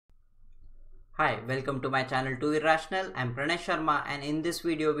Hi, welcome to my channel Too Irrational. I'm Pranesh Sharma, and in this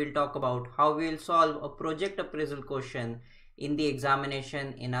video we'll talk about how we'll solve a project appraisal question in the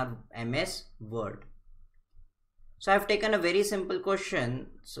examination in our MS Word. So I've taken a very simple question.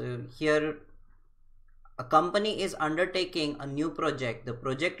 So here a company is undertaking a new project. The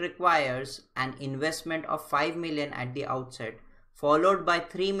project requires an investment of 5 million at the outset, followed by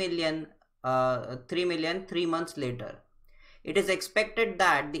 3 million 3 months later. It is expected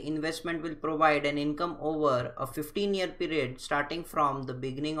that the investment will provide an income over a 15-year period starting from the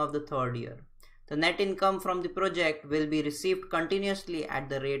beginning of the third year. The net income from the project will be received continuously at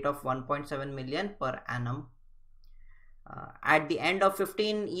the rate of 1.7 million per annum. At the end of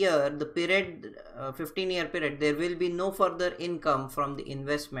 15-year period, there will be no further income from the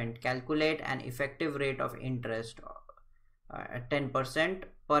investment. Calculate an effective rate of interest at 10%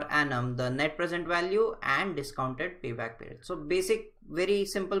 per annum, the net present value and discounted payback period. So basic, very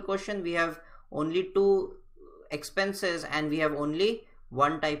simple question. We have only two expenses and we have only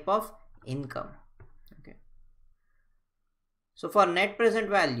one type of income. Okay. So for net present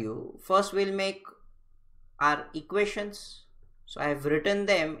value, first we'll make our equations. So I have written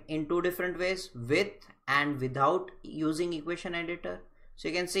them in two different ways, with and without using equation editor. So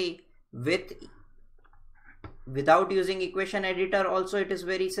you can see without using equation editor also it is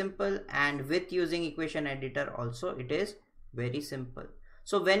very simple, and with using equation editor also it is very simple.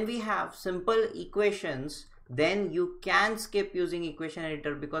 So when we have simple equations, then you can skip using equation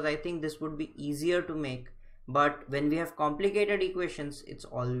editor because I think this would be easier to make. But when we have complicated equations, it's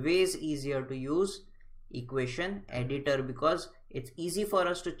always easier to use equation editor because it's easy for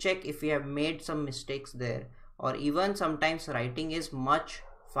us to check if we have made some mistakes there, or even sometimes writing is much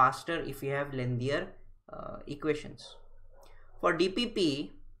faster if we have lengthier equations. For DPP,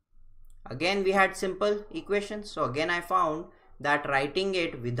 again we had simple equations, so again I found that writing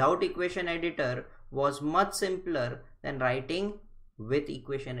it without equation editor was much simpler than writing with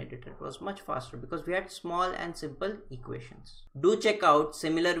equation editor. It was much faster because we had small and simple equations. Do check out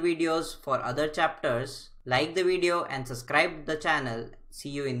similar videos for other chapters. Like the video and subscribe the channel. See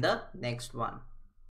you in the next one.